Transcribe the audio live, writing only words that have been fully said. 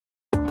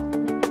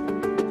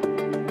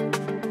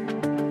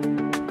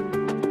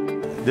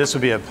This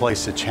would be a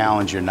place to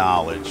challenge your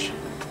knowledge,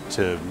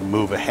 to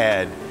move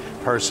ahead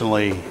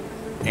personally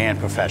and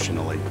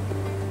professionally.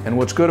 And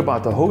what's good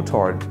about the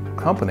Hotard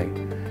company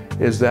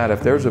is that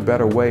if there's a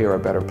better way or a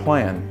better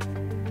plan,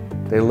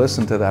 they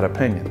listen to that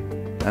opinion.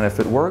 And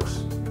if it works,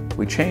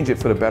 we change it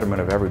for the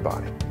betterment of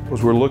everybody.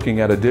 Because we're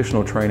looking at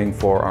additional training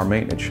for our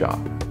maintenance shop,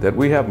 that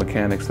we have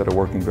mechanics that are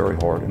working very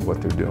hard in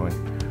what they're doing.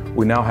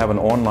 We now have an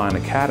online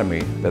academy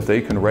that they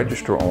can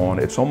register on.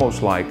 It's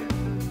almost like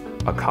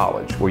a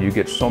college where you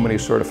get so many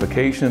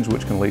certifications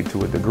which can lead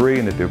to a degree,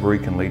 and the degree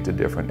can lead to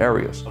different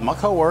areas. My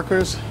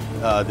co-workers,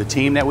 the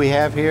team that we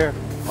have here,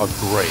 are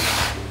great.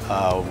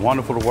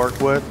 Wonderful to work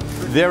with.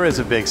 There is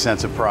a big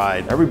sense of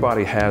pride.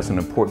 Everybody has an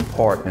important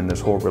part in this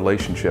whole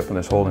relationship and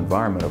this whole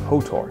environment of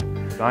Hotard.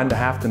 I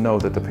have to know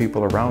that the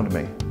people around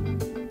me,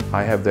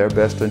 I have their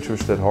best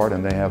interest at heart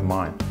and they have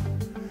mine.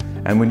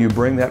 And when you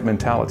bring that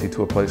mentality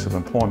to a place of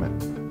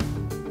employment,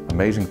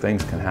 amazing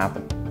things can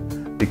happen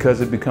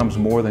because it becomes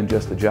more than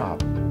just a job.